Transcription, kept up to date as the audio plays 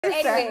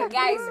Anyway,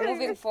 guys,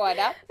 moving forward,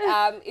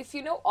 if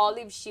you know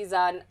Olive, she's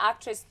an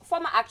actress,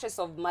 former actress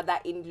of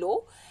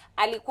Mother-in-Law.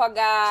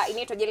 Alikuwaga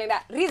inaitwa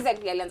Jelenda.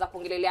 Recently alianza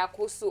kuongelelea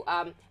kuhusu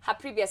her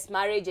previous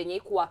marriage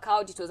yenye work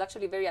out. It was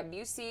actually very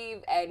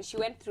abusive and she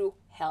went through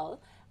hell,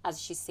 as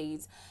she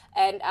says.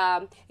 And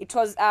it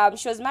was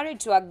she was married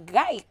to a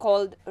guy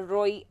called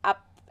Roy I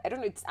don't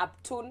know, it's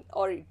Upton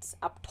or it's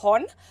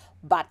Upton,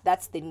 but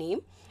that's the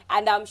name.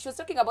 And she was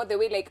talking about the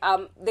way like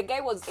the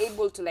guy was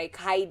able to like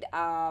hide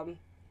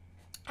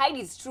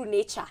his true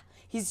nature,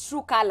 his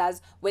true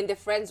colors when the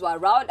friends were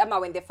around,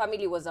 when the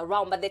family was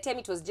around. But the time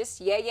it was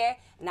just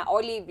na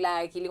Olive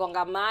like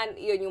ilikonga man,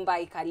 iyo nyumba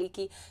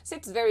ikaliki. So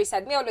it's very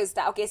sad. Me always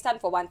stand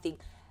for one thing.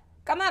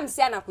 Kama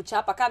msichana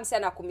kuchapa, kama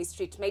msichana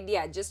kumistreat, my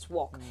dear, just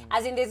walk.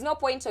 As in, there's no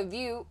point of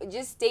view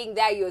just staying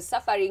there, you're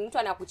suffering, mtu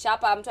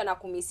anakuchapa, mtu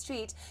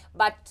anakumistreat,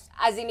 but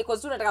as in,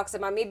 because unataka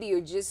kusema maybe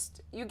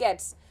you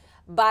get.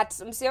 But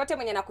mse yote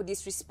mwenye na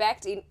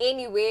kudisrespect in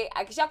any way,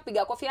 akisha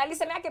kupiga kofi, na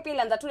alisema yake pia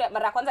ilianza tu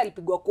mara kwanza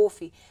alipigwa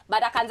kofi,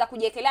 but akaanza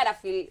kujekelea na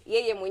feel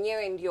yeye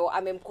mwenyewe ndio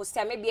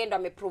amemkosea, maybe yeye ndo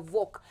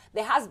ameprovoke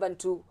the husband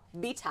to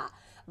beat her.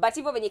 But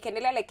even when you can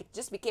like it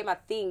just became a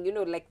thing, you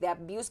know, like the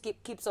abuse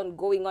keeps on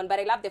going on. But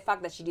I love the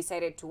fact that she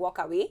decided to walk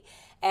away.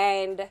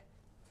 And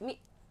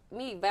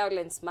me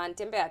violence, man,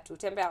 tembea.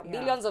 Yeah.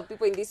 Billions of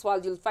people in this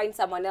world, you'll find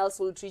someone else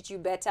who will treat you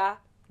better.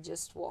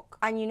 Just walk.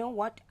 And you know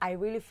what? I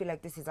really feel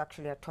like this is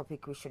actually a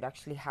topic we should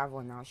actually have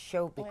on our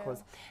show,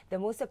 because the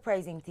most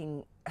surprising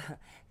thing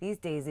these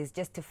days is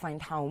just to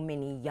find how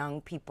many young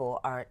people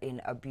are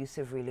in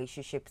abusive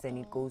relationships, and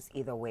it goes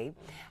either way.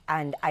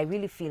 And I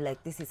really feel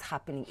like this is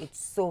happening. It's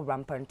so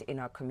rampant in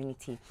our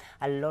community.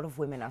 A lot of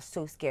women are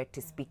so scared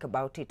to speak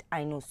about it.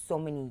 I know so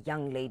many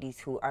young ladies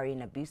who are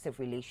in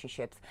abusive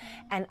relationships,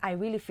 and I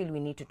really feel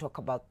we need to talk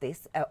about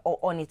this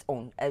on its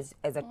own as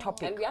a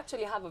topic. And we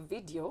actually have a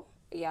video.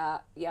 Yeah,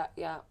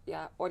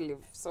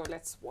 Olive. So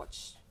let's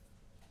watch.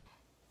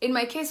 In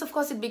my case, of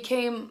course, it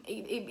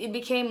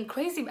became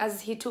crazy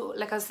as he took,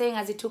 like I was saying,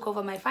 as he took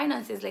over my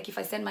finances. Like if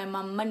I send my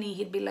mom money,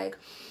 he'd be like,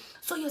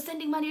 "So you're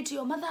sending money to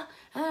your mother?"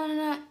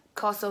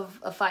 Cause of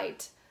a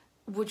fight,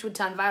 which would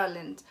turn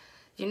violent,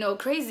 you know,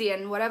 crazy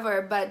and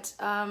whatever. But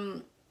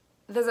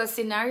there's a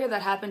scenario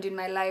that happened in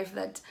my life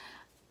that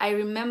I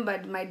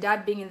remembered my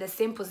dad being in the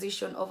same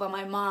position over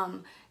my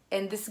mom.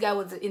 And this guy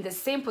was in the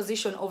same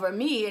position over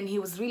me, and he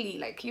was really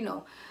like, you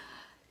know,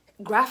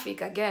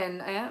 graphic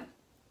again.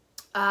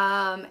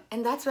 And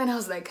that's when I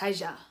was like,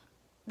 Idah,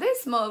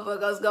 this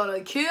motherfucker's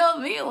gonna kill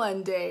me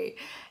one day.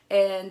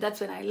 And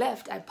that's when I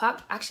left. I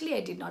parked. Actually,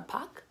 I did not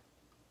park.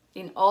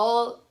 In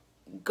all,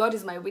 God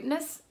is my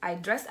witness. I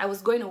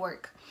was going to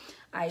work.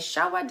 I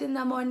showered in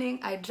the morning.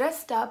 I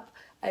dressed up.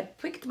 I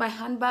picked my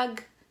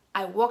handbag.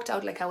 I walked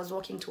out like I was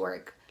walking to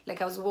work, like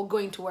I was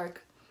going to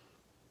work.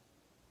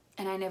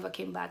 And I never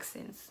came back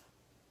since.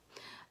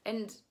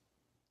 And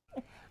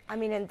I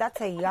mean, and that's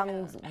a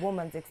young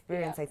woman's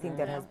experience, I think,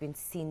 that has been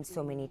seen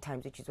so many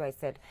times, which is why I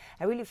said,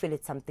 I really feel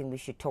it's something we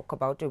should talk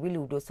about. I really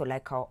would also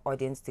like our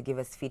audience to give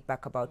us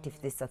feedback about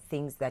if these are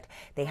things that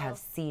they have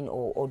seen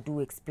or do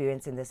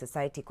experience in the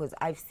society, because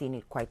I've seen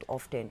it quite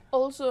often.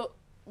 Also,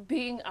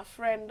 being a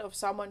friend of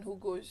someone who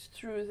goes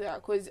through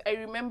that, because I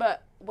remember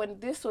when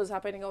this was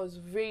happening, I was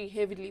very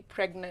heavily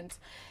pregnant.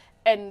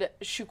 And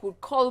she could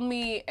call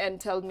me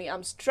and tell me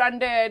I'm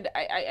stranded,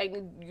 I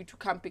need you to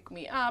come pick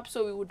me up.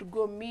 So we would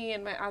go, me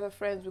and my other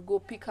friends would go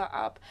pick her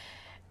up.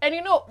 And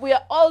you know, we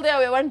are all there,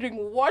 we're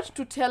wondering what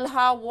to tell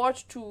her,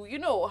 what to, you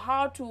know,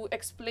 how to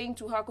explain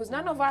to her, because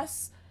none of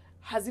us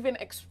has even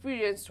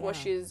experienced what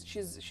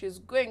she's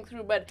going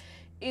through. But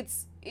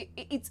it's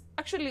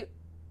actually,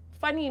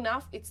 funny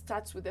enough, it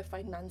starts with the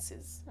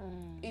finances.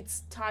 It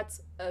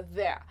starts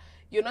there.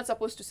 You're not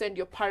supposed to send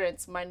your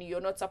parents money.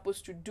 You're not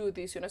supposed to do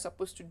this. You're not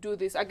supposed to do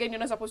this. Again, you're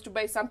not supposed to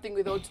buy something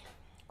without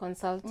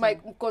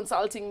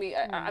consulting me.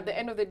 At the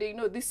end of the day,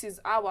 no, this is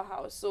our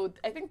house. So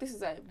I think this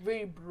is a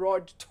very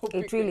broad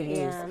topic. It really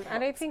is.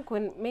 And I think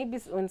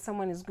when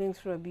someone is going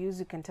through abuse,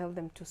 you can tell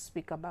them to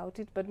speak about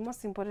it. But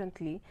most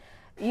importantly,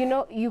 you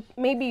know,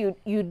 maybe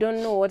you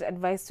don't know what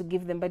advice to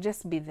give them, but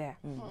just be there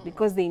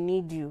because they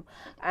need you.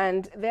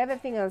 And the other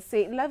thing I'll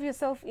say, love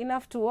yourself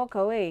enough to walk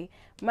away.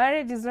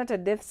 Marriage is not a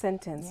death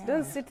sentence.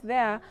 Don't sit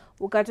there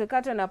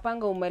ukatokato na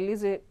panga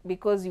umalize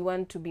because you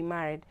want to be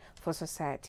married for society.